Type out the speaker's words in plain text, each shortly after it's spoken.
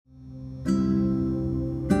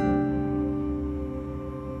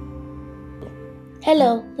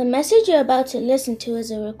Hello, the message you're about to listen to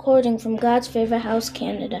is a recording from God's Favorite House,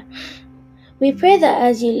 Canada. We pray that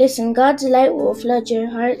as you listen, God's light will flood your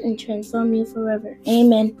heart and transform you forever.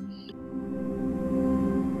 Amen.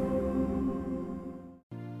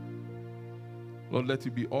 Lord, let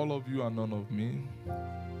it be all of you and none of me,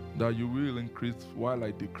 that you will increase while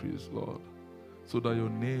I decrease, Lord, so that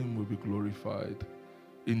your name will be glorified.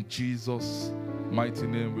 In Jesus' mighty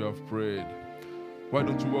name we have prayed. Why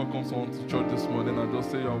don't you welcome someone to church this morning and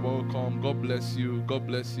just say you're welcome. God bless you. God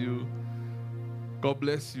bless you. God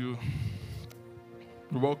bless you.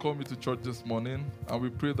 We welcome you to church this morning, and we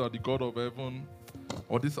pray that the God of heaven,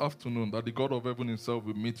 or this afternoon, that the God of heaven himself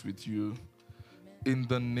will meet with you. In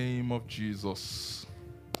the name of Jesus.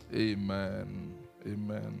 Amen.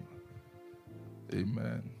 Amen.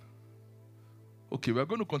 Amen. Okay, we're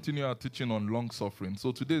going to continue our teaching on long suffering.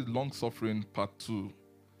 So today is long suffering part 2.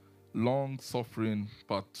 Long suffering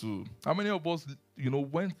part 2. How many of us,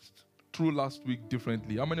 went through last week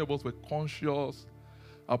differently? How many of us were conscious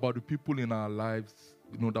about the people in our lives,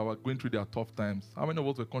 that were going through their tough times? How many of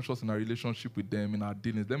us were conscious in our relationship with them, in our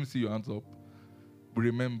dealings? Let me see your hands up. We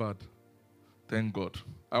remembered. Thank God.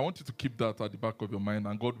 I want you to keep that at the back of your mind,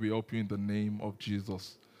 and God will help you in the name of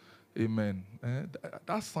Jesus. Amen.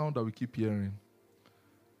 That sound that we keep hearing.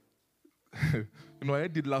 I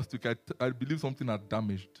heard it last week. I believe something had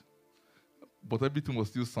damaged, but everything was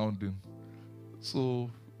still sounding. So,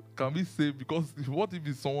 can we say, because what if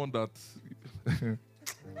it's someone that,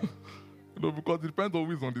 because it depends on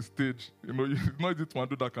who is on the stage. It's not easy to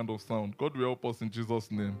handle that kind of sound. God will help us in Jesus'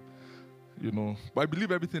 name. But I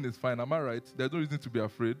believe everything is fine. Am I right? There's no reason to be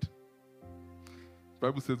afraid. The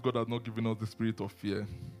Bible says God has not given us the spirit of fear.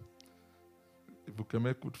 If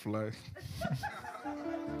Ukeme could fly.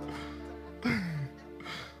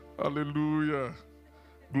 Hallelujah.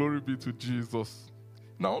 Glory be to Jesus.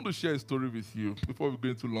 Now I want to share a story with you before we go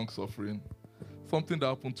into long suffering. Something that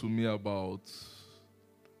happened to me about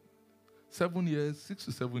 6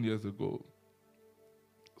 to 7 years ago.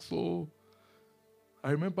 So,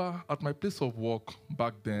 I remember at my place of work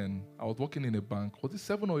back then, I was working in a bank. Was it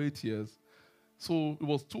 7 or 8 years? So it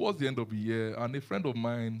was towards the end of the year, and a friend of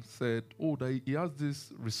mine said, that he has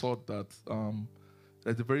this resort that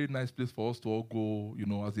there's a very nice place for us to all go,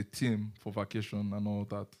 as a team for vacation and all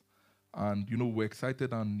that. And, we're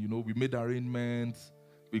excited, and, we made arrangements.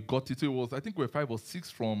 We got it. So it was, I think we were 5 or 6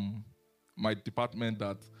 from my department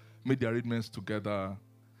that made the arrangements together.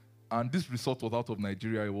 And this resort was out of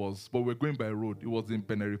Nigeria, but we're going by road. It was in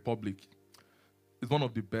Benin Republic. It's one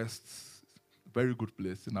of the best, very good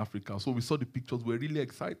place in Africa. So we saw the pictures, we were really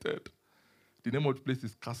excited. The name of the place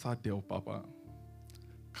is Casa del Papa.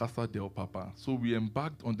 Casa del Papa. So we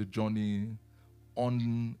embarked on the journey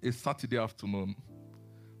on a Saturday afternoon.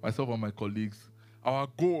 Myself and my colleagues. Our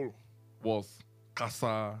goal was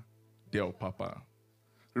Casa del Papa.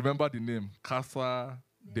 Remember the name, Casa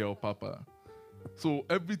del Papa. So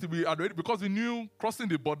everything we had ready, because we knew crossing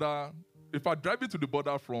the border, if I drive to the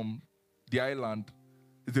border from the island,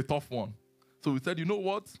 it's a tough one. So we said, you know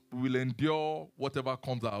what? We will endure whatever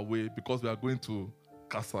comes our way because we are going to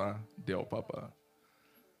Casa del Papa.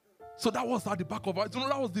 So that was at the back of us.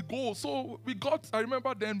 That was the goal. So I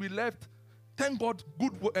remember then we left. Thank God,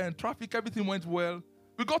 good traffic, everything went well.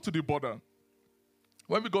 We got to the border.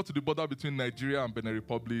 When we got to the border between Nigeria and Benin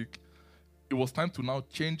Republic, it was time to now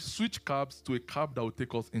switch cabs to a cab that would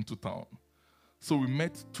take us into town. So we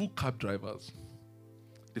met 2 cab drivers.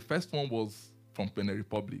 The first one was from Benin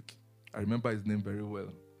Republic. I remember his name very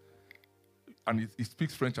well. And he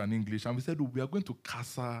speaks French and English. And we said, we are going to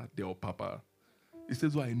Casa del Papa. He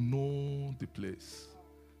says, I know the place.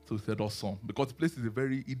 So we said, awesome. Because the place is a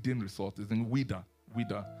very hidden resort. It's in Ouidah.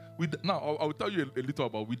 Now, I will tell you a little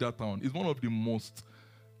about Ouidah town. It's one of the most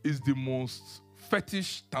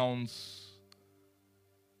fetish towns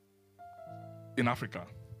in Africa.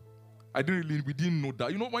 We didn't know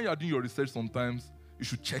that. When you are doing your research sometimes, you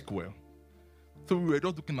should check well. So we were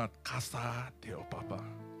just looking at Casa del Papa.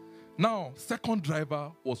 Now, second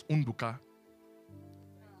driver was Unduka.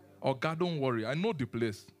 God, don't worry, I know the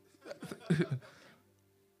place.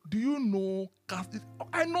 Do you know Casa?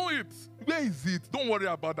 I know it. Where is it? Don't worry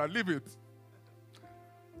about that, leave it.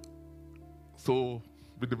 So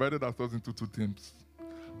we divided ourselves into 2 teams.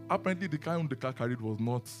 Apparently, the car Unduka carried was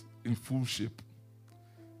not in full shape.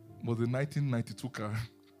 It was a 1992 car.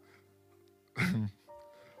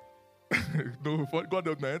 No, for God,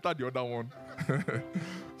 I entered the other one.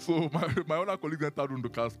 So my other colleagues entered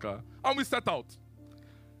Unduka's car. And we set out.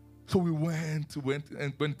 So we went to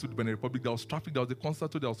the Benin Republic. There was traffic. There was a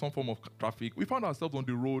concert. There was some form of traffic. We found ourselves on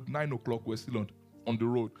the road, 9 o'clock. We're still on on the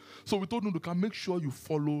road. So we told Nduka, make sure you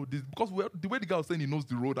follow this, because the way the guy was saying he knows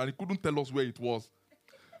the road and he couldn't tell us where it was,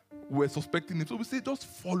 we were suspecting him. So we said, just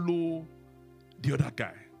follow the other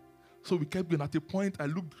guy. So we kept going. At a point, I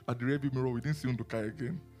looked at the rearview mirror. We didn't see Nduka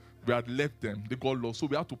again. We had left them. They got lost. So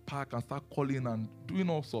we had to park and start calling and doing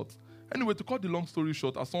all sorts. Anyway, to cut the long story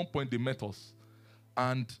short, at some point they met us.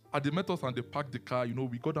 And at they met us and they parked the car,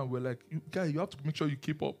 we got down. We're like, guy, you have to make sure you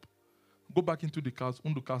keep up. Go back into the cars.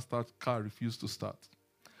 Nduka car refused to start.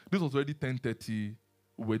 This was already 10:30.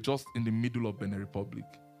 We were just in the middle of Benin Republic.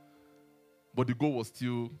 But the goal was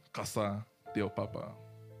still Casa del Papa.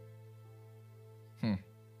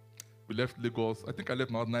 We left Lagos. I think I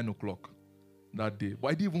left now at 9 o'clock that day. But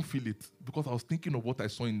I didn't even feel it because I was thinking of what I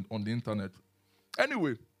saw on the internet.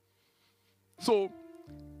 Anyway, so,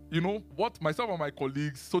 what myself and my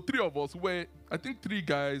colleagues, so 3 of us were, I think 3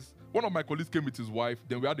 guys. One of my colleagues came with his wife.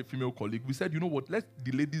 Then we had a female colleague. We said, you know what, let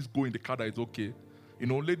the ladies go in the car that is okay.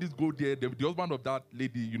 Ladies go there. The husband of that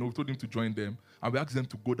lady, we told him to join them. And we asked them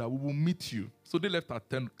to go there. We will meet you. So they left at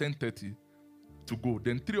 10:30 to go.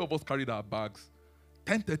 Then 3 of us carried our bags.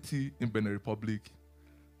 10:30 in Benin Republic.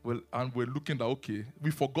 Well, and we're looking at, okay, we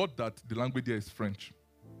forgot that the language there is French.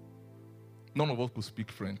 None of us could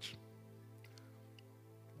speak French.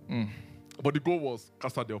 But the goal was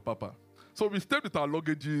Casa del Papa. So we stayed with our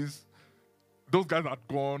luggages. Those guys had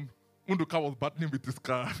gone. Nduka was battling with his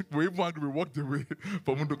car. We were even angry. We walked away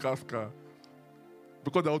from Nduka's car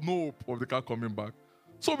because there was no hope of the car coming back.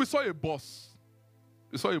 So we saw a bus.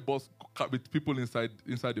 We saw a bus with people inside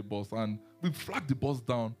the bus, and we flagged the bus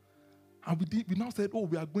down. And we now said,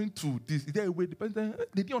 we are going to this. Is there a way? They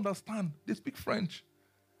didn't understand. They speak French.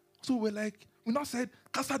 So we now said,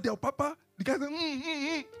 Casa del Papa. The guy said,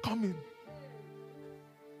 come in.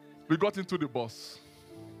 We got into the bus.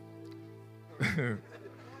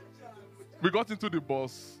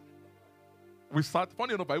 We sat.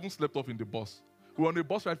 Funny enough, I even slept off in the bus. We were on a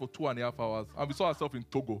bus ride for 2.5 hours, and we saw ourselves in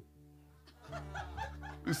Togo.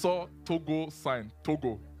 We saw Togo sign,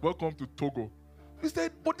 Togo. Welcome to Togo. We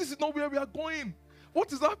said, but this is not where we are going.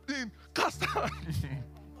 What is happening? Casa.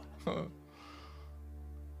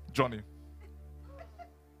 Johnny.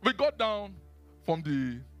 We got down from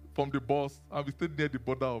the bus and we stayed near the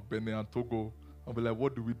border of Benin and Togo. And we're like,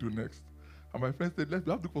 what do we do next? And my friend said, we have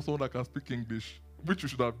to look for someone that can speak English, which we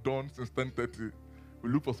should have done since 10:30. We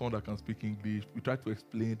look for someone that can speak English. We tried to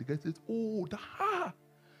explain. The guy says, you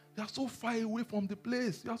are so far away from the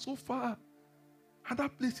place. You are so far. And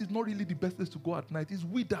that place is not really the best place to go at night. It's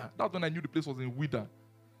Ouidah. That's when I knew the place was in Ouidah.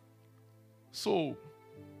 So,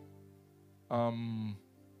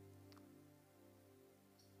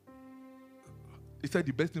 he said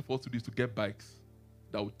the best thing for us to do is to get bikes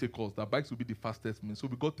that would take us. That bikes would be the fastest means. So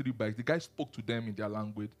we got 3 bikes. The guy spoke to them in their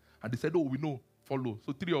language. And they said, we know, follow.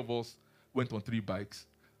 So 3 of us went on 3 bikes.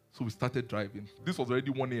 So we started driving. This was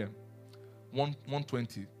already 1 a.m.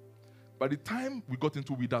 1:20. By the time we got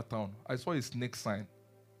into Ouidah town, I saw a snake sign.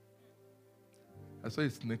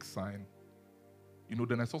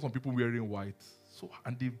 Then I saw some people wearing white. So,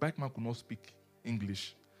 and the bike man could not speak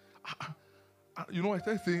English. I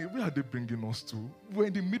started saying, where are they bringing us to? We're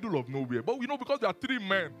in the middle of nowhere. But because there are 3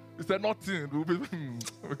 men, we said nothing.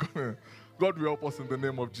 God will help us in the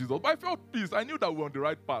name of Jesus. But I felt peace. I knew that we were on the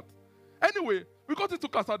right path. Anyway, we got into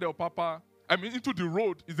Casa del Papa. Into the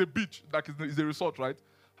road. It's a beach. It's a resort, right?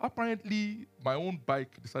 Apparently, my own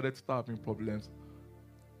bike decided to start having problems.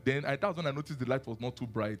 Then that's when I noticed the light was not too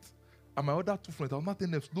bright. And my other 2 friends, I was not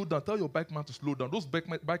telling them, slow down. Tell your bike man to slow down. Those bike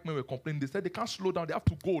men were complaining. They said they can't slow down. They have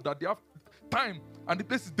to go. That they have time. And the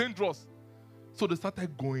place is dangerous. So they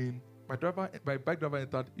started going. My bike driver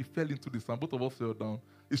entered. He fell into the sand. Both of us fell down.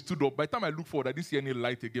 He stood up. By the time I looked forward, I didn't see any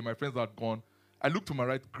light again. My friends had gone. I looked to my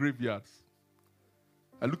right, graveyards.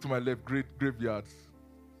 I looked to my left, graveyards.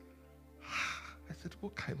 I said,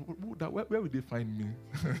 where will they find me?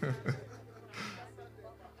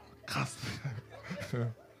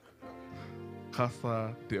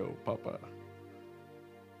 Casa del Papa.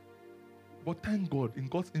 But thank God, in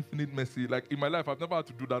God's infinite mercy, in my life, I've never had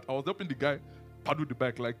to do that. I was helping the guy paddle the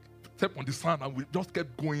bike, step on the sand, and we just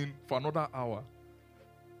kept going for another hour.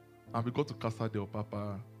 And we got to Casa del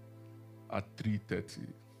Papa at 3:30.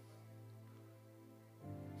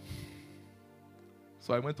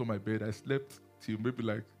 So I went to my bed. I slept till maybe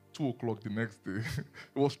 2 o'clock the next day.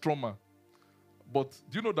 It was trauma. But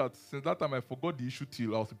do you know that since that time I forgot the issue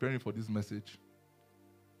till I was preparing for this message?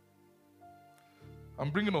 I'm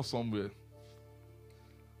bringing us somewhere.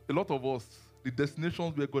 A lot of us, the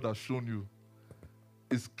destinations where God has shown you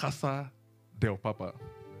is Casa del Papa.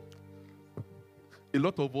 A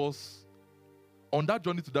lot of us, on that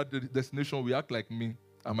journey to that destination, we act like me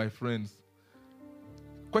and my friends.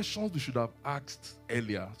 Questions we should have asked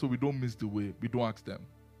earlier so we don't miss the way. We don't ask them.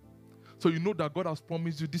 So you know that God has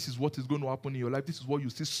promised you this is what is going to happen in your life. This is what you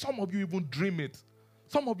see. Some of you even dream it.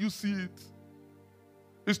 Some of you see it.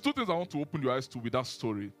 There's two things I want to open your eyes to with that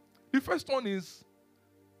story. The first one is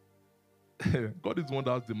God is the one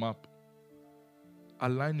that has the map.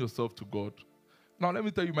 Align yourself to God. Now, let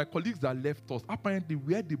me tell you, my colleagues that left us, apparently,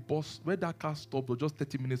 where that car stopped was just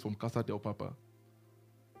 30 minutes from Casa del Papa.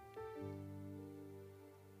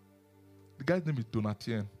 The guy's name is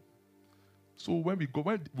Donatien. So when we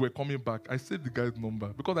were coming back, I saved the guy's number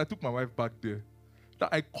because I took my wife back there. That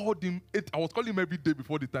I called him, I was calling him every day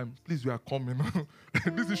before the time. Please, we are coming.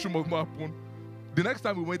 This issue must not happen. The next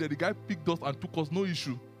time we went there, the guy picked us and took us, no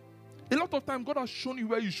issue. A lot of times, God has shown you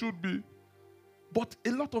where you should be. But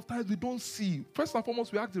a lot of times we don't see. First and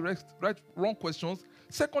foremost, we ask the wrong questions.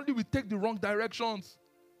 Secondly, we take the wrong directions.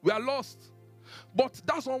 We are lost. But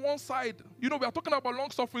that's on one side. You know, we are talking about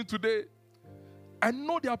long suffering today. I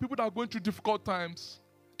know there are people that are going through difficult times.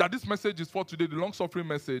 That this message is for today, the long suffering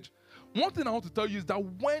message. One thing I want to tell you is that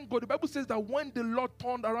when God, the Bible says that when the Lord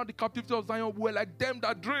turned around the captivity of Zion, we were like them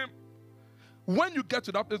that dream. When you get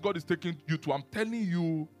to that place God is taking you to, I'm telling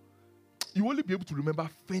you, you will only be able to remember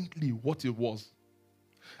faintly what it was.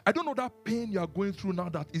 I don't know that pain you are going through now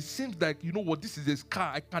that it seems like, you know what, this is a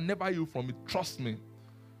scar. I can never heal from it. Trust me.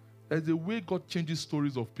 There's a way God changes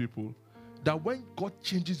stories of people that when God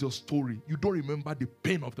changes your story, you don't remember the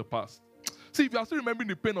pain of the past. See, if you are still remembering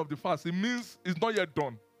the pain of the past, it means it's not yet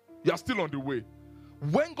done. You are still on the way.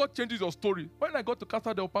 When God changes your story, when I got to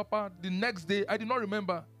Casa del Papa, the next day, I did not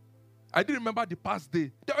remember. I didn't remember the past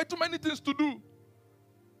day. There were too many things to do.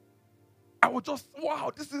 I was just,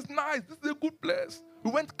 wow, this is nice. This is a good place. We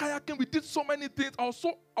went kayaking. We did so many things. I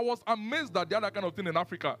was amazed that they had that kind of thing in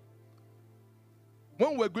Africa.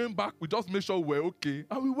 When we were going back, we just made sure we were okay.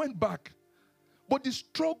 And we went back. But the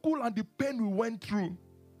struggle and the pain we went through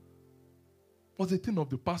was a thing of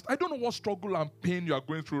the past. I don't know what struggle and pain you are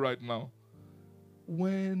going through right now.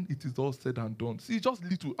 When it is all said and done. See, just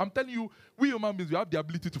little. I'm telling you, we human beings, we have the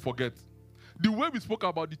ability to forget. The way we spoke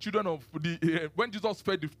about the children of when Jesus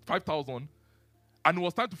fed the 5,000 and it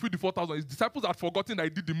was time to feed the 4,000, his disciples had forgotten that he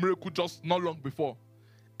did the miracle just not long before.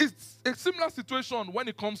 It's a similar situation when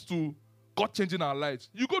it comes to God changing our lives.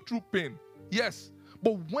 You go through pain, yes,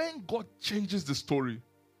 but when God changes the story,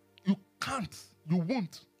 you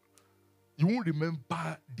won't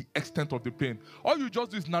remember the extent of the pain. All you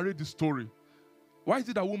just do is narrate the story. Why is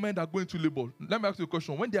it that women that go into labor, let me ask you a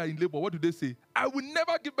question, when they are in labor, what do they say? I will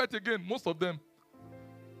never give birth again, most of them.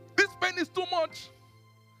 This pain is too much.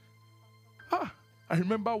 I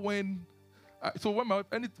remember when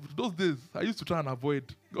those days, I used to try and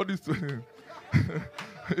avoid. God used to,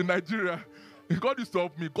 in Nigeria, God used to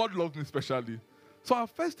help me. God loves me especially. So our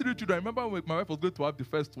first 3 children, I remember when my wife was going to have the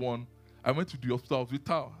first one, I went to the hospital, I was with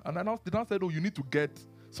her, and the nurse said, oh, you need to get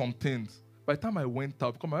some things. By the time I went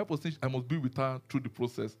out, because my wife was saying I must be with her through the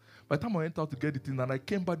process. By the time I went out to get the thing, and I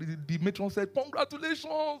came back, the matron said,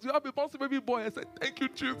 congratulations, you have a bouncing baby boy. I said, thank you,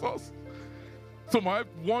 Jesus. So my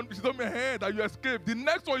wife she told me, hey, that you escaped. The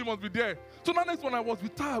next one, you must be there. So the next one, I was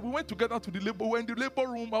with her. We went together to the labor. We were in the labor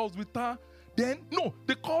room. I was with her. Then, no,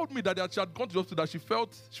 they called me that she had gone to the hospital, that she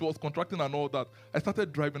felt she was contracting and all that. I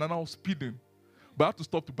started driving, and I was speeding. But I had to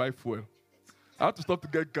stop to buy fuel. I had to stop to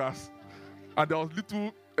get gas. And there was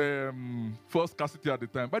little fuel scarcity at the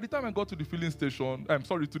time. By the time I got to the filling station,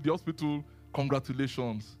 to the hospital,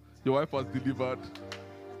 congratulations, your wife was delivered.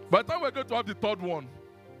 By the time we were going to have the third one,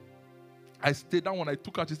 I stayed down when I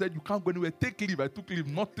took her. She said, you can't go anywhere. Take leave. I took leave.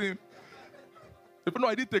 Nothing. No,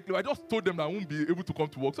 I didn't take leave. I just told them that I won't be able to come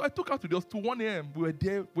to work. So I took her to the hospital 1 a.m. We were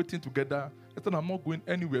there waiting together. I said, I'm not going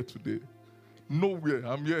anywhere today. Nowhere.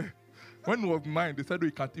 I'm here. When it was 9, they said,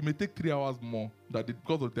 it may take 3 hours more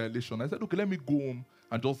because of dilation. I said, okay, let me go home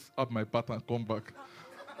and just have my bath and come back.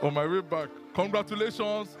 On my way back,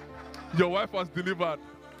 congratulations, your wife was delivered.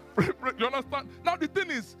 You understand? Now the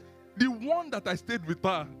thing is, the one that I stayed with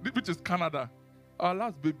her, which is Canada, our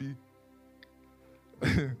last baby,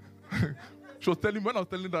 she was telling me, when I was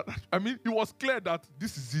telling that, I mean, it was clear that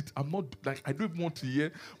this is it. I'm not, I don't even want to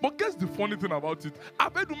hear. But guess the funny thing about it?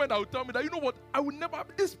 I've heard women that will tell me that, you know what, I will never,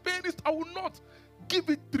 this pain is, I will not give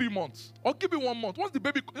it 3 months or give it 1 month. Once the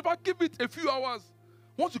baby, if I give it a few hours,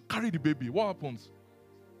 once you carry the baby, what happens?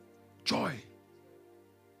 Joy.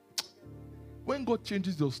 When God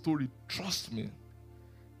changes your story, trust me,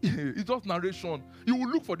 it's just narration. You will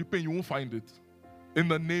look for the pain, you won't find it. In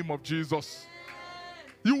the name of Jesus.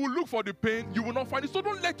 You will look for the pain, you will not find it. So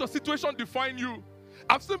don't let your situation define you.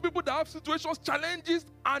 I've seen people that have situations, challenges,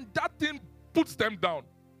 and that thing puts them down.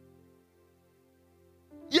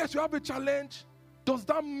 Yes, you have a challenge, Does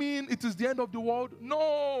that mean it is the end of the world?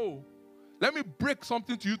 No. Let me break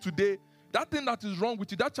something to you today. That thing that is wrong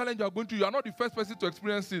with you, that challenge you are going through, you are not the first person to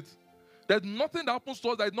experience it. There's nothing that happens to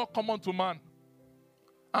us that is not common to man.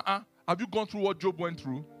 Have you gone through what Job went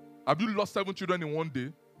through? Have you lost 7 children in one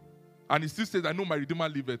day? And he still says, I know my Redeemer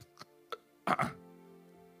liveth.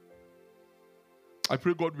 I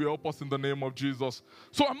pray God will help us in the name of Jesus.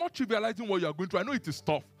 So I'm not trivializing what you are going through. I know it is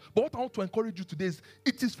tough. But what I want to encourage you today is,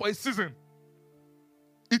 it is for a season.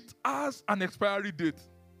 It has an expiry date.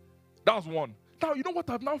 That's one. Now, you know what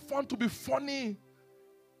I've now found to be funny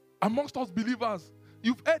amongst us believers?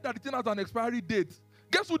 You've heard that the thing has an expiry date.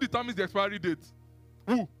 Guess who determines the expiry date?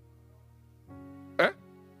 Who?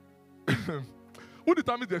 Who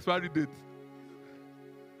determines the expiry date?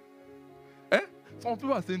 Some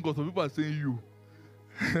people are saying God, some people are saying you.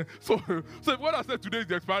 So if God has said today is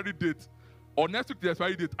the expiry date, or next week the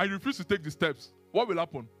expiry date, and you refuse to take the steps, what will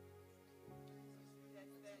happen?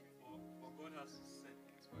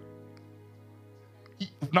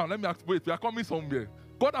 Now let me ask, wait, we are coming somewhere.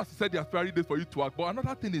 God has said the expiry date for you to act, but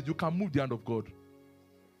another thing is you can move the hand of God.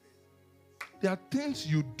 There are things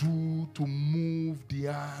you do to move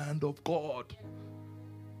the hand of God.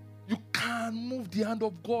 You can move the hand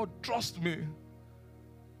of God, trust me.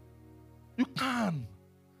 You can.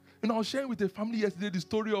 You know, I was sharing with a family yesterday the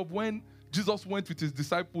story of when Jesus went with his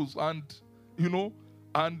disciples and,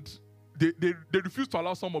 and they refused to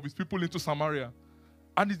allow some of his people into Samaria.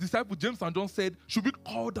 And his disciples, James and John, said, should we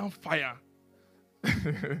call down fire?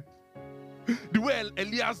 The way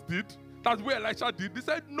Elias did, that's the way Elisha did. They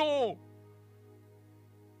said, no.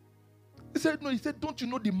 He said, no. He said, don't you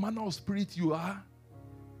know the manner of spirit you are?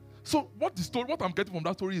 So what I'm getting from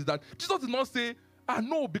that story is that Jesus did not say,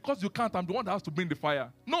 no, because you can't, I'm the one that has to bring the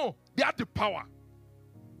fire. No, they had the power.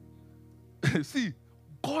 See,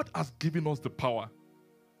 God has given us the power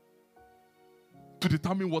to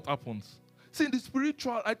determine what happens. See, in the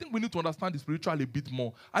spiritual, I think we need to understand the spiritual a bit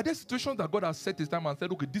more. Are there situations that God has set his time and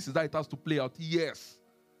said, okay, this is how it has to play out? Yes.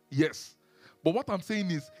 Yes. But what I'm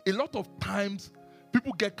saying is, a lot of times,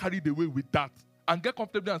 people get carried away with that and get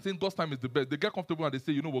comfortable and saying God's time is the best. They get comfortable and they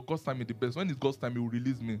say, you know what, God's time is the best. When it's God's time, he will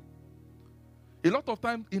release me. A lot of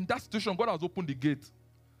times, in that situation, God has opened the gate.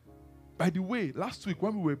 By the way, last week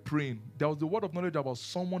when we were praying, there was a word of knowledge about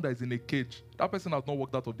someone that is in a cage. That person has not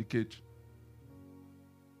walked out of the cage.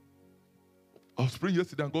 I was praying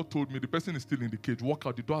yesterday and God told me the person is still in the cage. Walk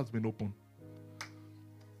out, the door has been opened.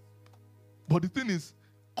 But the thing is,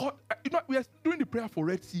 God, we are doing the prayer for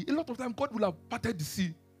Red Sea. A lot of time, God will have parted the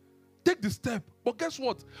sea. Take the step. But guess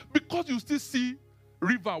what? Because you still see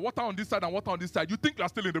river, water on this side and water on this side, you think you are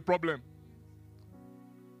still in the problem.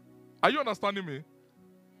 Are you understanding me?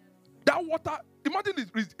 That water, imagine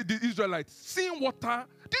the Israelites seeing water.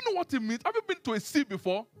 Do you know what it means? Have you been to a sea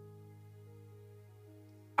before?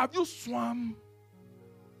 Have you swam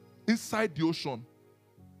inside the ocean?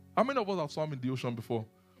 How many of us have swum in the ocean before?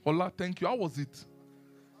 Ola, thank you. How was it?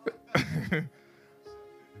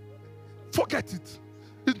 Forget it.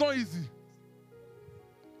 It's not easy.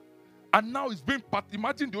 And now it's being part.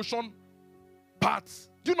 Imagine the ocean parts.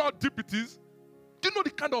 Do you know how deep it is? Do you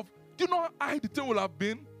know do you know how high the thing will have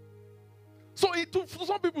been? So for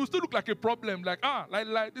some people, it still look like a problem.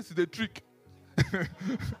 Like this is a trick.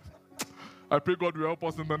 I pray God will help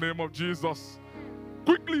us in the name of Jesus.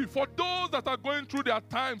 Quickly, for those that are going through their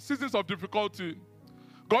times, seasons of difficulty,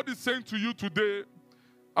 God is saying to you today,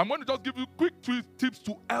 I'm going to just give you quick tips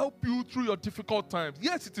to help you through your difficult times.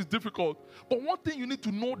 Yes, it is difficult. But one thing you need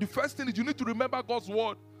to know, the first thing is you need to remember God's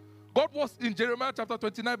word. God was in Jeremiah chapter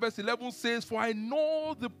 29 verse 11 says, for I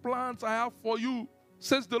know the plans I have for you,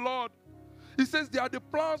 says the Lord. He says they are the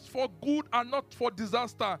plans for good and not for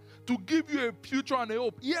disaster, to give you a future and a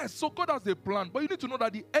hope. Yes, so God has a plan, but you need to know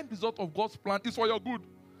that the end result of God's plan is for your good.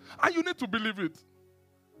 And you need to believe it.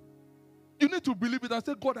 You need to believe it and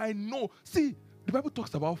say, God, I know. See, the Bible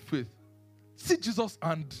talks about faith. See Jesus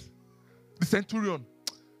and the centurion.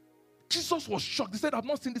 Jesus was shocked. He said, I've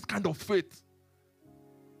not seen this kind of faith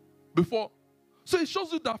before. So it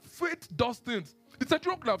shows you that faith does things. The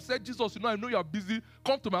centurion could have said, Jesus, I know you are busy.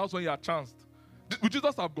 Come to my house when you are chanced. Would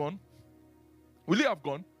Jesus have gone? Will he have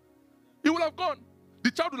gone? He will have gone.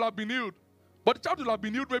 The child will have been healed. But the child will have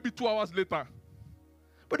been healed maybe 2 hours later.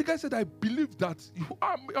 But the guy said, I believe that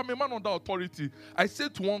I'm a man under authority. I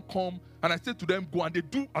said to one, come, and I said to them, go, and they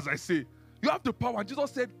do as I say. You have the power. And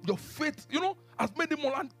Jesus said, your faith, has made him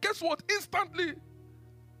all. And guess what? Instantly.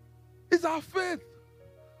 It's our faith.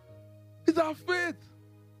 It's our faith.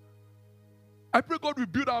 I pray God will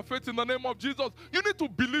build our faith in the name of Jesus. You need to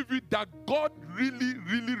believe it that God really,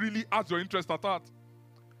 really, really has your interest at heart.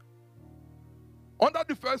 Under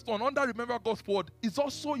the first one, under remember God's word, is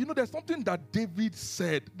also, there's something that David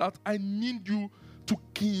said that I need you to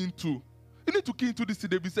key into. You need to key into this.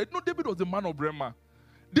 David said, no, David was the man of Ramah.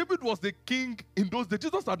 David was the king in those days.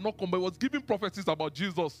 Jesus had not come, but he was giving prophecies about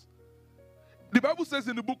Jesus. The Bible says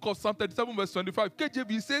in the book of Psalm 37, verse 25,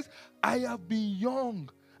 KJV says, I have been young,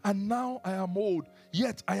 and now I am old,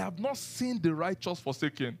 yet I have not seen the righteous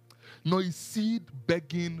forsaken, nor his seed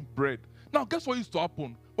begging bread. Now, guess what used to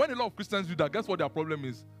happen? When a lot of Christians do that, guess what their problem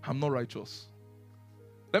is? I'm not righteous.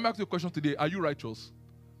 Let me ask you a question today. Are you righteous?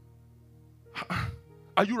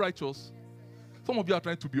 Are you righteous? Some of you are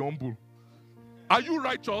trying to be humble. Are you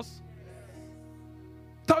righteous?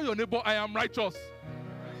 Tell your neighbor, I am righteous.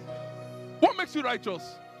 What makes you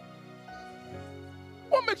righteous?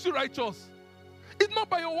 What makes you righteous? It's not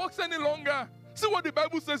by your works any longer. See what the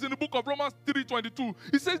Bible says in the book of Romans 3:22.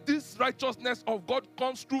 It says this righteousness of God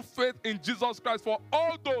comes through faith in Jesus Christ for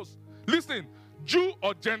all those, listen, Jew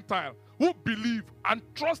or Gentile, who believe and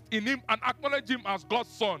trust in him and acknowledge him as God's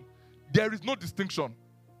son. There is no distinction.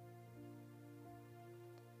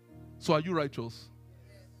 So are you righteous?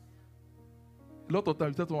 A lot of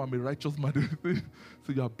times you say, I'm a righteous man.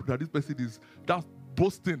 So that this person that's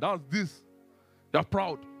boasting, that's this. You're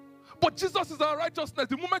proud. But Jesus is our righteousness.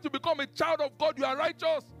 The moment you become a child of God, you are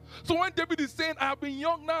righteous. So when David is saying, I have been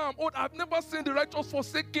young, now I'm old, I've never seen the righteous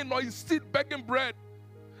forsaken or his seed begging bread,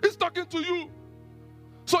 he's talking to you.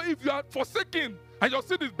 So if you are forsaken and your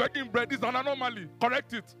seed is begging bread, it's an anomaly.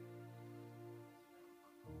 Correct it.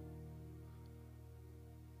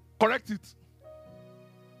 Correct it.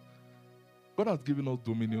 God has given us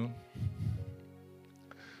dominion.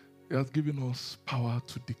 He has given us power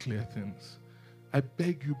to declare things. I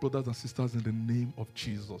beg you, brothers and sisters, in the name of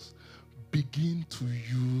Jesus, begin to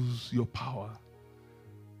use your power.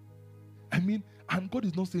 And God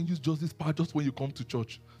is not saying use just this power just when you come to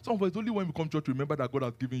church. Some of us, it's only when we come to church, remember that God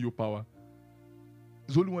has given you power.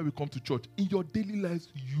 It's only when we come to church. In your daily lives,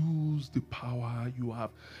 use the power you have.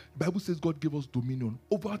 The Bible says God gave us dominion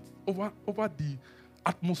over the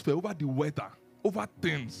atmosphere, over the weather, over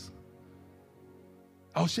things.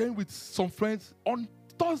 I was sharing with some friends on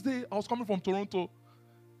Thursday. I was coming from Toronto.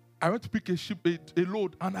 I went to pick a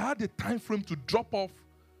load, and I had a time frame to drop off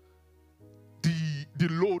the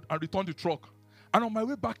load and return the truck. And on my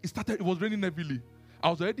way back, it was raining heavily. I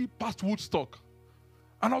was already past Woodstock.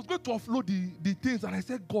 And I was going to offload the things, and I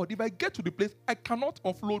said, God, if I get to the place, I cannot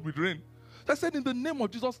offload with rain. So I said, in the name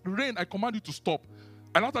of Jesus, rain, I command you to stop.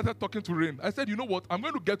 And I started talking to rain. I said, you know what? I'm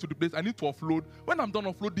going to get to the place. I need to offload. When I'm done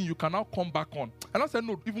offloading, you can now come back on. And I said,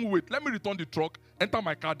 no, even wait. Let me return the truck, enter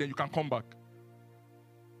my car, then you can come back.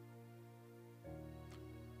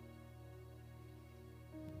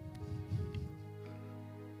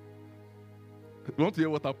 You want to hear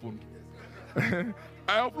what happened?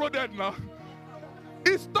 I offloaded now.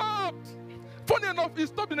 It stopped. Funny enough, it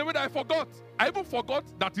stopped in a way that I forgot. I even forgot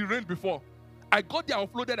that it rained before. I got there, I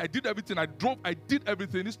offloaded, I did everything, I drove, I did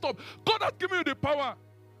everything. It stopped. God has given you the power.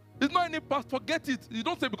 It's not any pastor. Forget it. You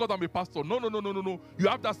don't say because I'm a pastor. No. You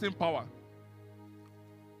have that same power.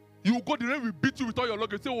 You go, the rain will beat you with all your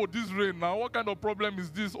luggage. Say, oh, this rain now. What kind of problem is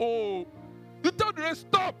this? Oh. You tell the rain,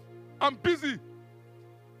 stop. I'm busy.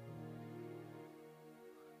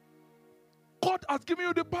 God has given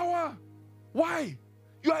you the power. Why?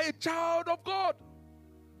 You are a child of God.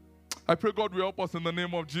 I pray God will help us in the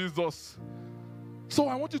name of Jesus. So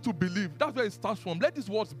I want you to believe. That's where it starts from. Let these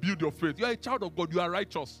words build your faith. You are a child of God. You are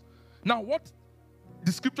righteous. Now, what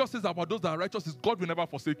the scripture says about those that are righteous is God will never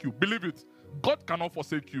forsake you. Believe it. God cannot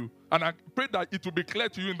forsake you. And I pray that it will be clear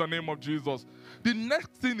to you in the name of Jesus. The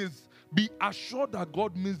next thing is be assured that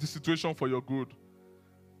God means the situation for your good.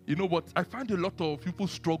 You know what? I find a lot of people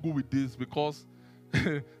struggle with this because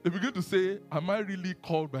they begin to say, am I really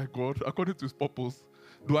called by God according to his purpose?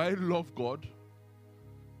 Do I love God?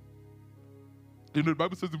 You know, the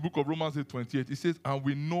Bible says in the book of Romans 8:28, it says, and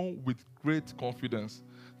we know with great confidence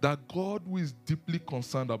that God, who is deeply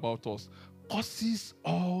concerned about us, causes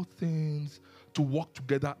all things to work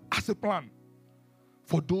together as a plan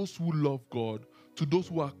for those who love God, to those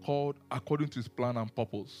who are called according to his plan and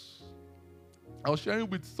purpose. I was sharing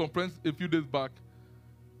with some friends a few days back.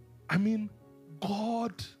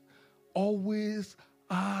 God always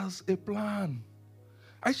has a plan.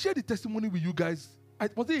 I shared the testimony with you guys.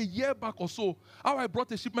 Was it a year back or so? How I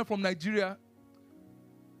brought a shipment from Nigeria.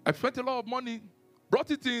 I spent a lot of money, brought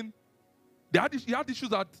it in. He had issues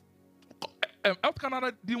that Health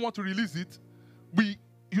Canada didn't want to release it. In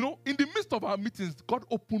the midst of our meetings, God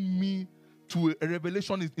opened me to a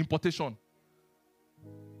revelation in importation.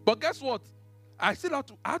 But guess what? I still had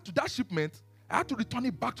to add to that shipment. I had to return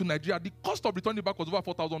it back to Nigeria. The cost of returning it back was over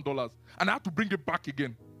 $4,000, and I had to bring it back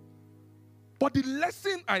again. But the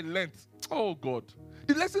lesson I learned, oh God,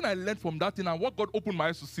 the lesson I learned from that thing and what God opened my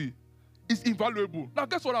eyes to see is invaluable. Now,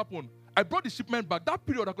 guess what happened? I brought the shipment back. That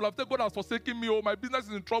period, I could have said, God has forsaken me, oh, my business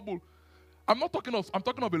is in trouble. I'm talking of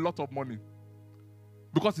a lot of money.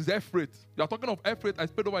 Because it's air freight. You're talking of air freight. I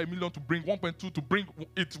paid over $1 million to bring 1.2 to bring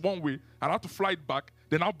it one way, and I had to fly it back,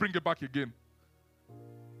 then I'll bring it back again.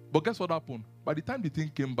 But guess what happened? By the time the thing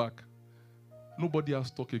came back, nobody has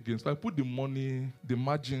stock again. So I put the money, the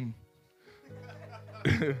margin,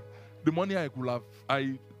 the money I could have,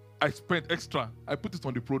 I spent extra, I put it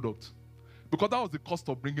on the product. Because that was the cost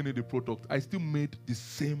of bringing in the product. I still made the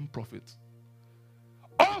same profit.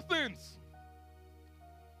 All things.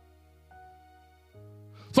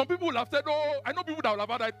 Some people will have said, oh, I know people that will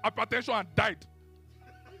have had hypertension and died.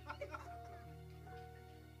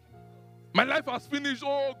 My life has finished.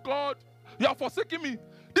 Oh, God, you are forsaking me.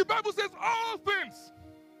 The Bible says all things.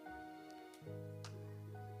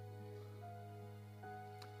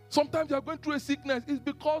 Sometimes you are going through a sickness. It's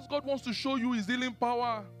because God wants to show you his healing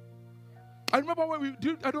power. I remember do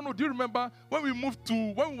you remember when we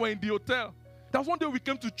were in the hotel? There was one day we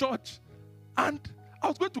came to church, and I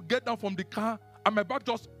was going to get down from the car, and my back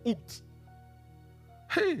just hooked.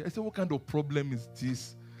 Hey, I said, what kind of problem is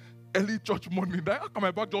this? Early church morning, how come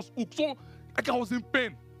my back just hooked? So, like, I was in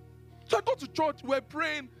pain. So I got to church, we were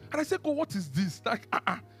praying, and I said, God, what is this? Like,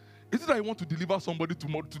 is it that I want to deliver somebody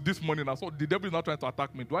to this morning? I saw the devil is not trying to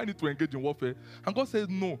attack me. Do I need to engage in warfare? And God says,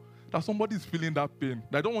 no, that somebody is feeling that pain.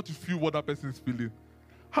 That I don't want to feel what that person is feeling.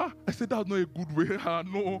 I said, that's not a good way.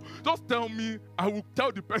 No, just tell me. I will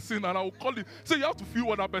tell the person, and I will call it. So you have to feel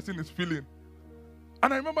what that person is feeling.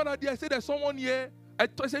 And I remember that day, I said, there's someone here. I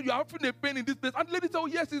said, you are feeling a pain in this place. And the lady said, oh,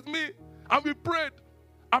 yes, it's me. And we prayed.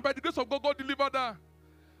 And by the grace of God, God delivered her.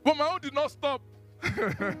 But my own did not stop.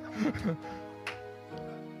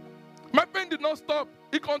 My pain did not stop.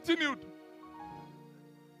 It continued.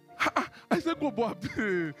 I said, go back.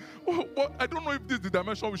 But I don't know if this is the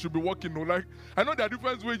dimension we should be working on. Like, I know there are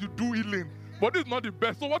different ways you do healing, but this is not the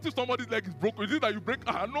best. So what if somebody's leg is broken? Is it that you break?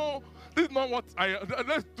 No, this is not what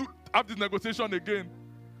let's have this negotiation again.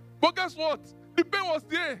 But guess what? The pain was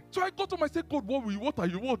there. So I got to myself, God, what are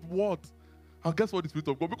you? What? And guess what? The Spirit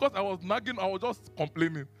of God. Because I was nagging, I was just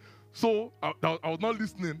complaining. So I was not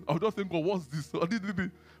listening. I was just saying, God, what's this?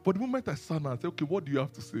 But the moment I sat down, I said, okay, what do you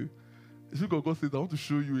have to say? The Spirit of God says, I want to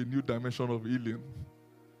show you a new dimension of healing.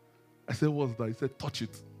 I said, what's that? He said, touch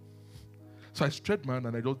it. So I stretched my hand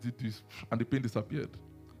and I just did this, and the pain disappeared.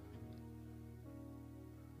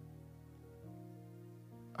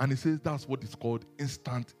 And he says that's what is called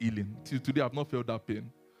instant healing. Till today, I've not felt that pain.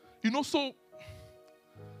 So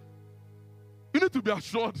you need to be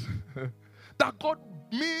assured that God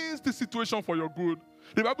means the situation for your good.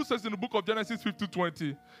 The Bible says in the book of Genesis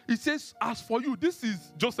 50:20, it says, as for you, this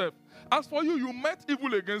is Joseph, as for you, you meant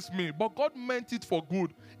evil against me, but God meant it for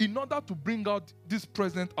good in order to bring out this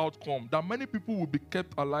present outcome, that many people will be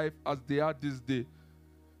kept alive as they are this day.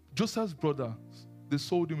 Joseph's brothers, they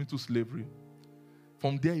sold him into slavery.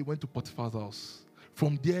 From there, he went to Potiphar's house.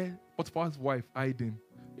 From there, Potiphar's wife eyed him.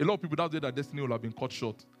 A lot of people, that's where their destiny will have been cut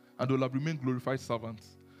short, and they will have remained glorified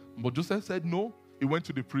servants. But Joseph said no. He went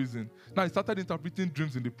to the prison. Now, he started interpreting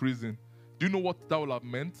dreams in the prison. Do you know what that would have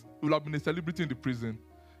meant? He would have been a celebrity in the prison.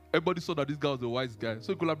 Everybody saw that this guy was a wise guy.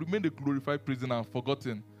 So he could have remained a glorified prisoner and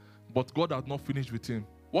forgotten. But God had not finished with him.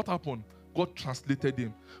 What happened? God translated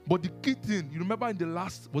him. But the key thing, you remember in the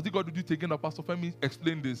last, was it God who did it again that Pastor Femi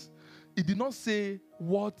explained this? He did not say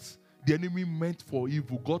what the enemy meant for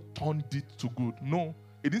evil, God turned it to good. No,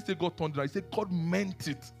 he didn't say God turned it. He said God meant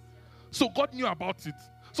it. So God knew about it.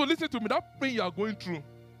 So listen to me, that pain you are going through,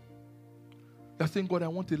 you're saying, God, I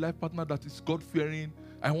want a life partner that is God-fearing.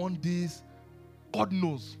 I want this. God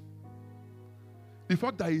knows. The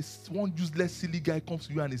fact that one useless, silly guy comes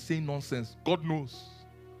to you and is saying nonsense, God knows.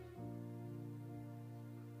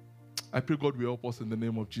 I pray God will help us in the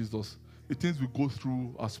name of Jesus. The things we go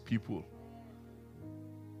through as people.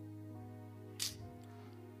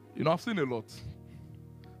 I've seen a lot.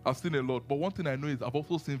 But one thing I know is I've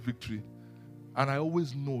also seen victory. And I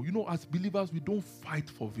always know, as believers, we don't fight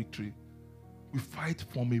for victory. We fight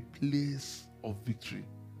from a place of victory.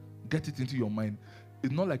 Get it into your mind.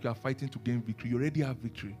 It's not like you are fighting to gain victory. You already have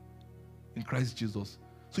victory in Christ Jesus.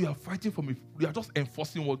 So you are fighting you are just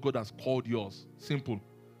enforcing what God has called yours. Simple.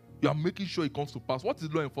 You are making sure it comes to pass. What is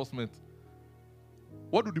law enforcement?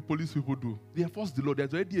 What do the police people do? They enforce the law.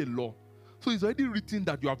 There's already a law. So it's already written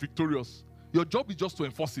that you are victorious. Your job is just to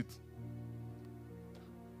enforce it.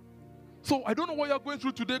 So I don't know what you're going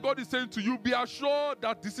through today. God is saying to you, be assured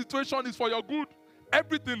that the situation is for your good.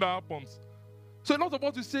 Everything that happens. So a lot of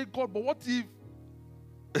us will say, God, but what if,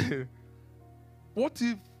 what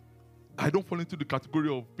if I don't fall into the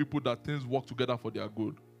category of people that things work together for their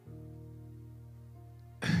good?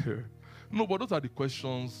 No, but those are the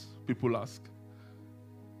questions people ask.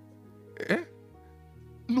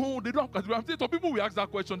 No, they don't have category. I'm saying some people will ask that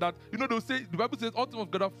question that, they'll say, the Bible says, all things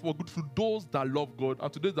work together for good to those that love God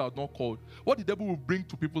and to those that are not called. What the devil will bring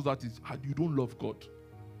to people's heart is, you don't love God.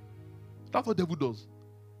 That's what the devil does.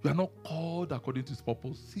 You are not called according to his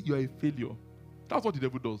purpose. See, you are a failure. That's what the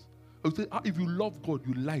devil does. He'll say, if you love God,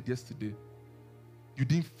 you lied yesterday. You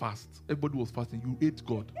didn't fast. Everybody was fasting. You ate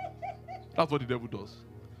God. That's what the devil does.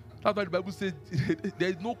 That's why the Bible says there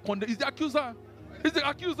is no condemnation. He's the accuser. He's the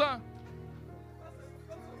accuser.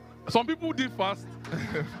 Some people did fast.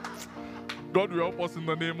 God will help us in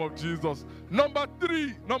the name of Jesus. Number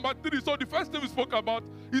three. So the first thing we spoke about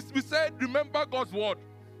is we said, remember God's word.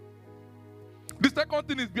 The second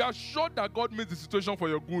thing is be assured that God makes the situation for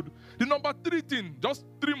your good. The number three thing, just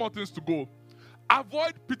 3 more things to go.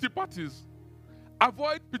 Avoid pity parties.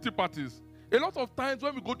 Avoid pity parties. A lot of times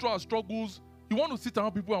when we go through our struggles, you want to sit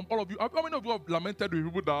around people and all of you. How many of you have lamented with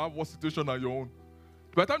people that have worse situation than your own?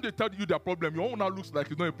 By the time they tell you their problem, your own now looks like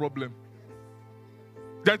it's not a problem.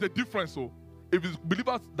 There's a difference. So, if it's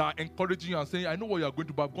believers that are encouraging you and saying, I know what you're going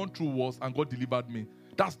to, but I've gone through worse and God delivered me.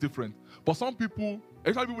 That's different. But some people,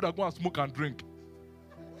 especially people that go and smoke and drink,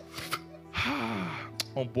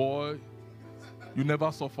 oh boy, you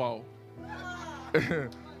never suffer.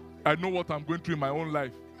 I know what I'm going through in my own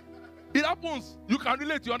life. It happens. You can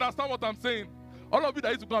relate. You understand what I'm saying. All of you that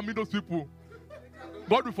used to go and meet those people,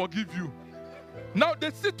 God will forgive you. Now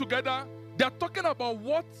they sit together. They are talking about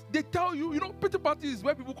what they tell you. Pity party is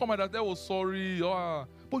where people come and they say, oh, sorry.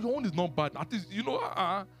 But your own is not bad. At least,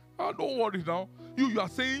 don't worry now. You are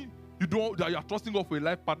saying that you are trusting God for a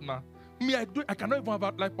life partner. Me, I cannot even have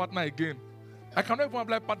a life partner again. I cannot even have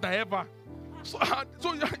a life partner ever.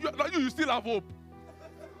 So you still have hope.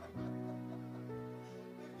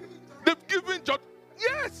 They've given judge.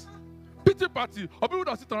 Yes. Pity party. Or people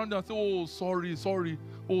that sit around there and say, oh, sorry.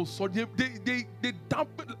 Oh, sorry. They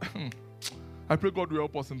dampen. I pray God will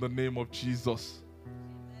help us in the name of Jesus.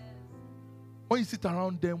 When you sit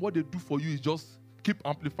around them, what they do for you is just keep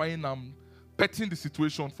amplifying and petting the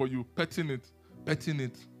situation for you. Petting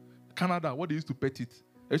it. Canada, what they used to pet it.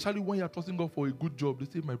 Especially when you are trusting God for a good job, they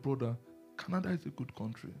say, my brother, Canada is a good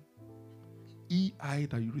country. EI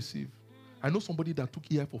that you receive. I know somebody that took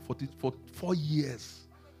EI for 4 years.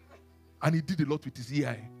 And he did a lot with his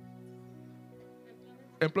EI.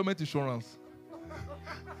 Employment insurance.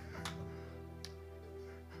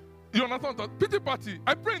 You understand that? Pity party.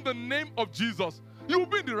 I pray in the name of Jesus, you will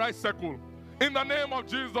be in the right circle. In the name of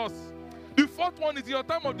Jesus. The fourth one is in your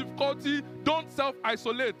time of difficulty, don't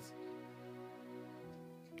self-isolate.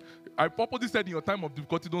 I purposely said in your time of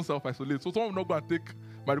difficulty, don't self-isolate. So someone will not go and take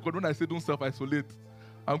my record when I say don't self-isolate.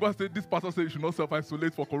 I'm going to say this pastor said you should not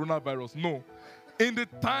self-isolate for coronavirus. No. In the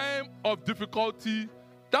time of difficulty,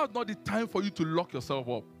 that's not the time for you to lock yourself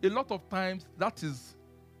up. A lot of times, that is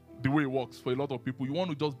the way it works for a lot of people. You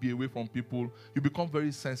want to just be away from people. You become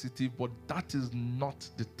very sensitive, but that is not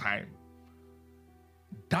the time.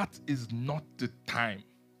 That is not the time.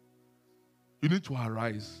 You need to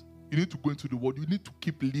arise. You need to go into the world. You need to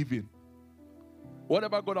keep living.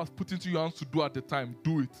 Whatever God has put into your hands to do at the time,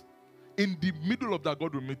 do it. In the middle of that,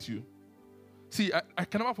 God will meet you. See, I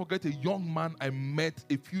can never forget a young man I met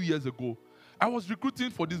a few years ago. I was recruiting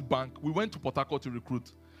for this bank. We went to Port Harcourt to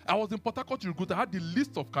recruit. I was in Port Harcourt to recruit. I had the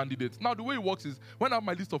list of candidates. Now, the way it works is when I have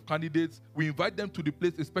my list of candidates, we invite them to the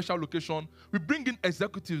place, a special location. We bring in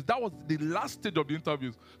executives. That was the last stage of the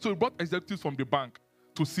interviews. So we brought executives from the bank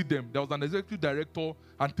to see them. There was an executive director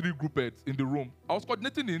and 3 group heads in the room. I was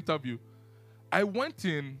coordinating the interview. I went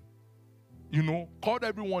in, called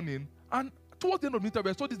everyone in, and towards the end of the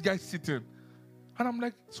interview, I saw this guy sitting. And I'm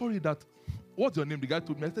like, sorry, what's your name? The guy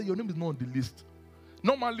told me. I said, your name is not on the list.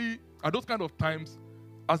 Normally, at those kind of times,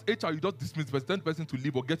 as HR, you just dismiss the person, send the person to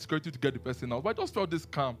leave or get security to get the person out. But I just felt this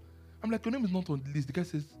calm. I'm like, your name is not on the list. The guy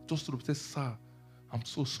says, sir, I'm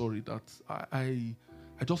so sorry that I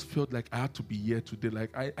just felt like I had to be here today.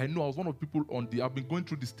 Like, I know I was one of the people I've been going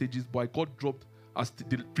through the stages, but I got dropped as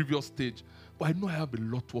the previous stage. But I know I have a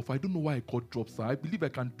lot to offer. I don't know why I got dropped, sir. I believe I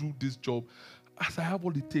can do this job as I have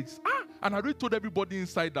all it takes. And I already told everybody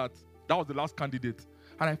inside that was the last candidate.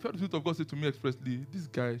 And I felt the Spirit of God say to me expressly, this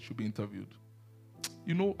guy should be interviewed.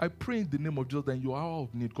 I pray in the name of Jesus that in your hour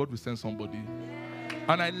of need, God will send somebody.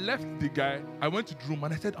 And I left the guy. I went to the room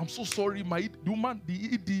and I said, I'm so sorry. The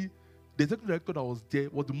ED The executive director that was there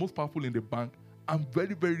was the most powerful in the bank and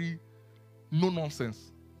very, very no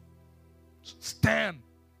nonsense. Stern.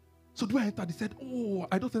 So do I enter? They said, oh,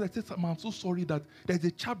 I don't think I said, I'm so sorry that there's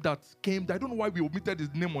a chap that came. I don't know why we omitted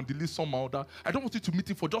his name on the list somehow. That I don't want you to meet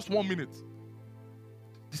him for just 1 minute.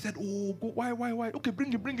 They said, oh, go, why? Okay,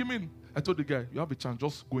 bring him in. I told the guy, you have a chance,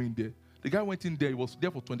 just go in there. The guy went in there, he was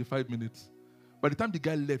there for 25 minutes. By the time the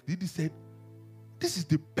guy left, he said, this is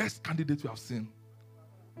the best candidate we have seen.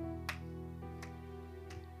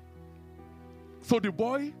 So the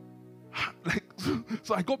boy,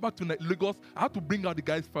 so I got back to Lagos. I had to bring out the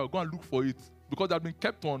guy's file, go and look for it, because they had been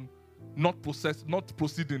kept on not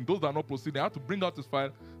proceeding. Those that are not proceeding, I had to bring out his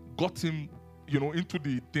file, got him, into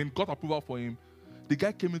the thing, got approval for him. The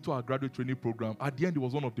guy came into our graduate training program. At the end, he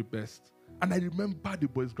was one of the best. And I remember the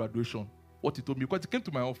boy's graduation, what he told me, because he came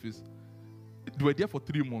to my office. They were there for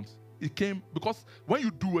 3 months. He came, because when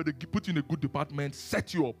you do well, they put you in a good department,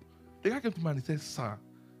 set you up. The guy came to me and he said, sir,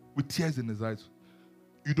 with tears in his eyes,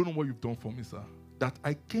 you don't know what you've done for me, sir. That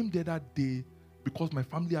I came there that day because my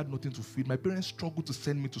family had nothing to feed. My parents struggled to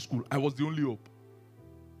send me to school. I was the only hope.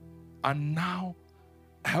 And now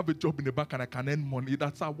I have a job in the bank and I can earn money.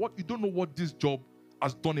 That's what you don't know what this job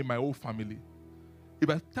has done in my whole family. If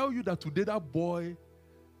I tell you that today that boy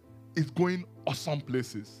is going awesome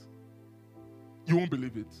places, you won't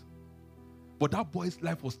believe it. But that boy's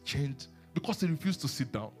life was changed because he refused to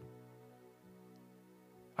sit down.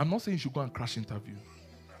 I'm not saying you should go and crash interview.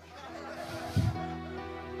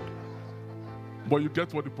 But you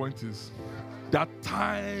get what the point is. There are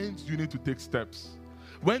times you need to take steps.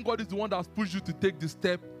 When God is the one that has pushed you to take the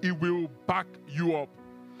step, He will back you up.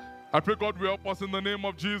 I pray God will help us in the name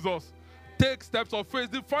of Jesus. Take steps of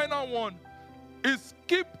faith. The final one is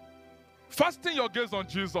keep fasting your gaze on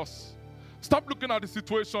Jesus. Stop looking at the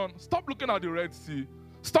situation. Stop looking at the Red Sea.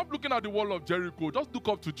 Stop looking at the wall of Jericho. Just look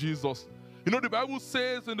up to Jesus. The Bible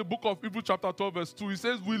says in the book of Hebrews chapter 12 verse 2, it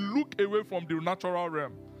says we look away from the natural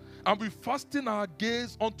realm and we fasten our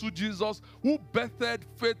gaze unto Jesus, who birthed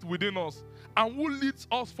faith within us and who leads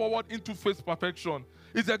us forward into faith's perfection.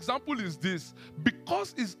 His example is this: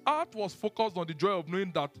 because his heart was focused on the joy of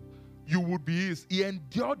knowing that you would be his, he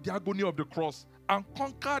endured the agony of the cross and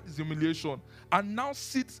conquered his humiliation, and now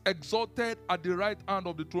sits exalted at the right hand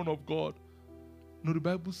of the throne of God. The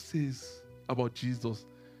Bible says about Jesus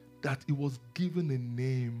that he was given a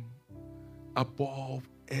name above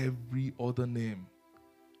every other name.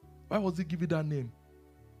 Why was he given that name?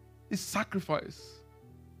 His sacrifice.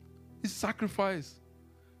 His sacrifice.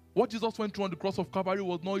 What Jesus went through on the cross of Calvary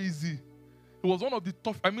was not easy. It was one of the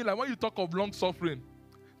tough. When you talk of long suffering,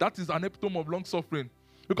 that is an epitome of long suffering.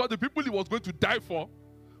 Because the people he was going to die for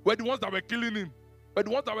were the ones that were killing him, were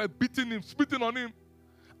the ones that were beating him, spitting on him.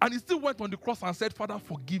 And he still went on the cross and said, Father,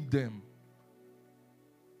 forgive them,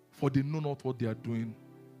 for they know not what they are doing.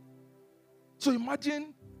 So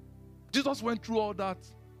imagine Jesus went through all that.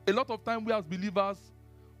 A lot of time we as believers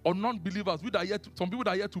or non-believers, some people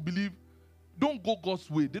that are yet to believe, don't go God's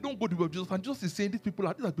way. They don't go the way of Jesus. And Jesus is saying, these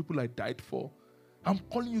are people I died for. I'm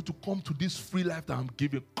calling you to come to this free life that I'm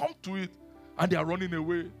giving. Come to it. And they are running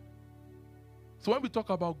away. So when we talk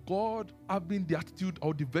about God having the attitude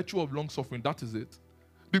or the virtue of long suffering, that is it.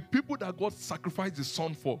 The people that God sacrificed his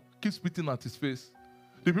son for keep spitting at his face.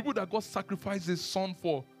 The people that God sacrificed his son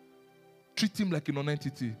for treat him like a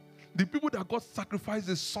non-entity. The people that God sacrificed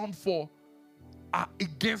his son for are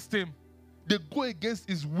against him. They go against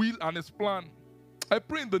his will and his plan. I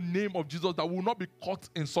pray in the name of Jesus that we will not be caught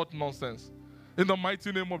in such nonsense. In the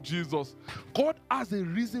mighty name of Jesus. God has a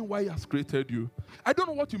reason why he has created you. I don't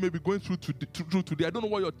know what you may be going through today. I don't know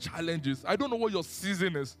what your challenge is. I don't know what your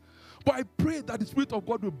season is. But I pray that the Spirit of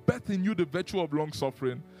God will birth in you the virtue of long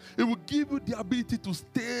suffering. It will give you the ability to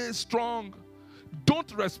stay strong.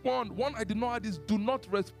 Don't respond. One, I did not add this. Do not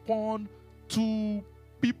respond to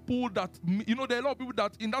people that, there are a lot of people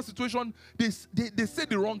that in that situation, they say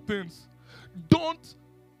the wrong things. Don't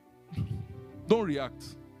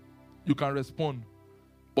react. You can respond,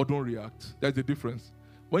 but don't react. There's a difference.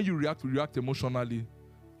 When you react emotionally.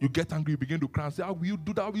 You get angry, you begin to cry and say, how will you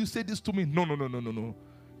do that? How will you say this to me? No.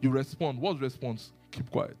 You respond. What's response? Keep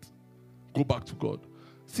quiet. Go back to God.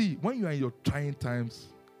 See, when you are in your trying times,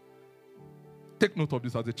 take note of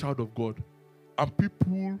this as a child of God, and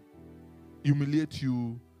people humiliate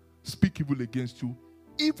you, speak evil against you,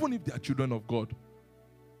 even if they are children of God,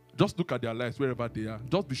 just look at their lives wherever they are.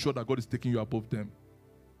 Just be sure that God is taking you above them.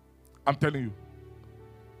 I'm telling you.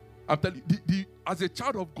 As a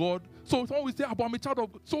child of God, so someone will say, I'm a child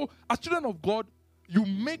of God. So as children of God, you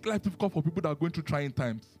make life difficult for people that are going through trying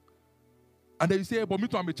times. And then you say, but me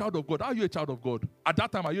too, I'm a child of God. How are you a child of God? At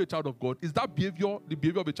that time, are you a child of God? Is that behavior the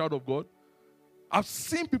behavior of a child of God? I've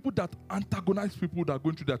seen people that antagonize people that are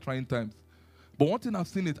going through their trying times. But one thing I've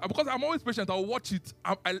seen is, because I'm always patient, I'll watch it.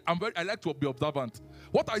 I like to be observant.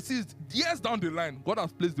 What I see is, years down the line, God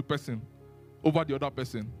has placed the person over the other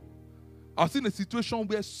person. I've seen a situation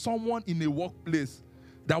where someone in a workplace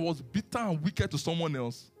that was bitter and wicked to someone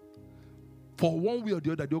else, for one way or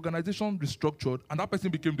the other, the organization restructured and that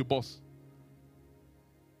person became the boss.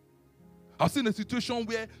 I've seen a situation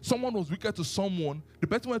where someone was wicked to someone, the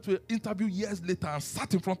person went to an interview years later and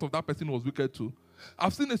sat in front of that person who was wicked to.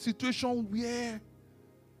 I've seen a situation where,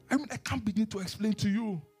 I can't begin to explain to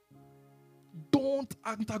you. Don't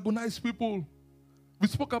antagonize people. We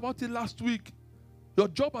spoke about it last week. Your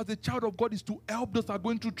job as a child of God is to help those that are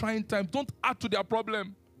going through trying times. Don't add to their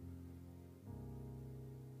problem.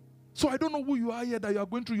 So I don't know who you are here that you are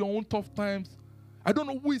going through your own tough times. I don't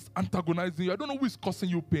know who is antagonizing you. I don't know who is causing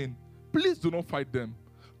you pain. Please do not fight them.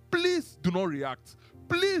 Please do not react.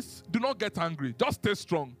 Please do not get angry. Just stay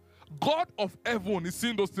strong. God of heaven is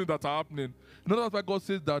seeing those things that are happening. You know, that's why God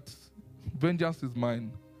says that vengeance is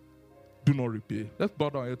mine. Do not repay. Let's bow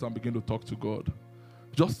down our heads and begin to talk to God.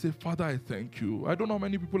 Just say, Father, I thank you. I don't know how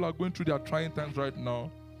many people are going through their trying times right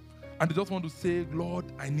now. And they just want to say, Lord,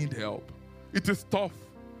 I need help. It is tough.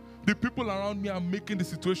 The people around me are making the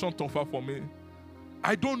situation tougher for me.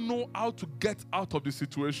 I don't know how to get out of the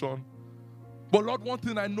situation. But Lord, one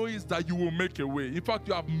thing I know is that you will make a way. In fact,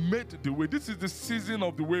 you have made the way. This is the season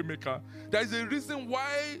of the way maker. There is a reason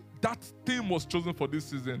why that theme was chosen for this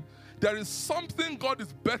season. There is something God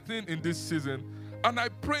is birthing in this season. And I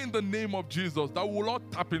pray in the name of Jesus that we will all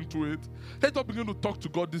tap into it. Let us begin to talk to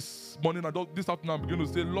God this morning and this afternoon and begin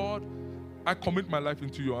to say, Lord, I commit my life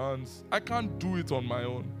into your hands. I can't do it on my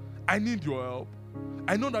own. I need your help.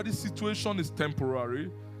 I know that this situation is temporary.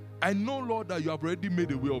 I know, Lord, that you have already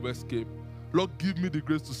made a way of escape. Lord, give me the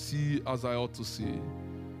grace to see as I ought to see.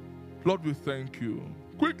 Lord, we thank you.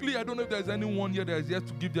 Quickly, I don't know if there's anyone here that is yet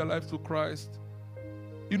to give their life to Christ.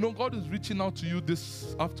 You know, God is reaching out to you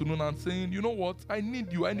this afternoon and saying, you know what? I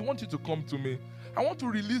need you. I want you to come to me. I want to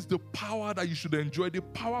release the power that you should enjoy, the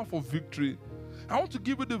power for victory. I want to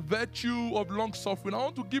give you the virtue of long suffering. I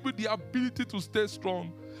want to give you the ability to stay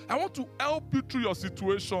strong. I want to help you through your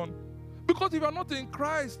situation. Because if you are not in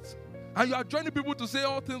Christ and you are joining people to say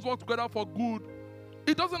all things work together for good,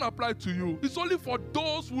 it doesn't apply to you. It's only for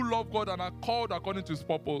those who love God and are called according to his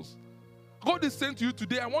purpose. God is saying to you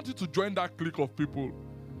today, I want you to join that clique of people.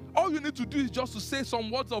 All you need to do is just to say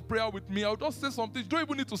some words of prayer with me. I'll just say something. You don't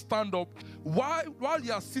even need to stand up. While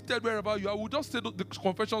you are seated wherever you are, we'll just say the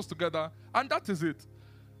confessions together. And that is it.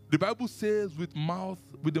 The Bible says with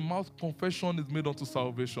the mouth confession is made unto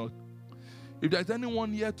salvation. If there's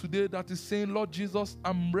anyone here today that is saying, Lord Jesus,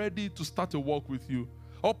 I'm ready to start a walk with you.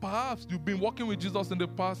 Or perhaps you've been walking with Jesus in the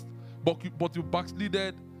past, but you've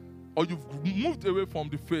backslided, or you've moved away from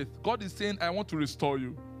the faith. God is saying, I want to restore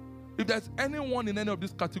you. If there's anyone in any of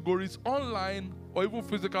these categories, online or even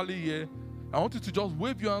physically here, I want you to just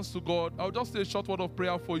wave your hands to God. I'll just say a short word of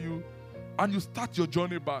prayer for you, and you start your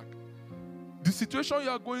journey back. The situation you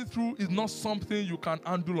are going through is not something you can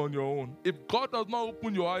handle on your own. If God does not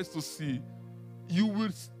open your eyes to see, you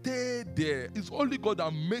will stay there. It's only God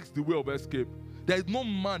that makes the way of escape. There is no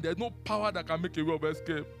man, there is no power that can make a way of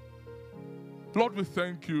escape. Lord, we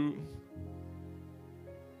thank you.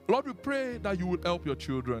 Lord, we pray that you will help your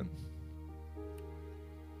children.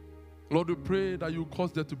 Lord, we pray that you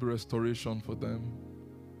cause there to be restoration for them.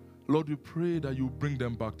 Lord, we pray that you bring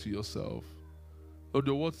them back to yourself. Lord,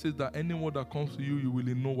 your word says that anyone that comes to you, you will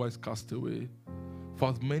in no wise cast away. For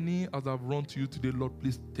as many as have run to you today, Lord,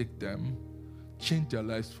 please take them. Change their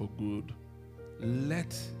lives for good.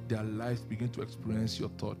 Let their lives begin to experience your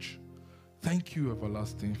touch. Thank you,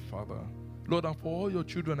 everlasting Father. Lord, and for all your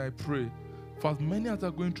children, I pray, for as many as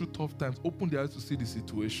are going through tough times, open their eyes to see the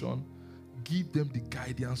situation. Give them the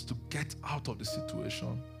guidance to get out of the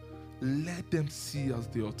situation. Let them see as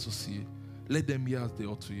they ought to see. Let them hear as they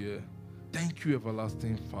ought to hear. Thank you,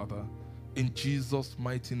 everlasting Father. In Jesus'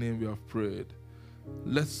 mighty name we have prayed.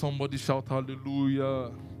 Let somebody shout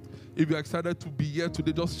hallelujah. If you're excited to be here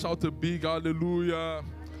today, just shout a big hallelujah.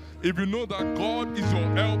 If you know that God is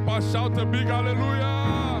your helper, shout a big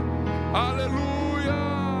hallelujah. Hallelujah.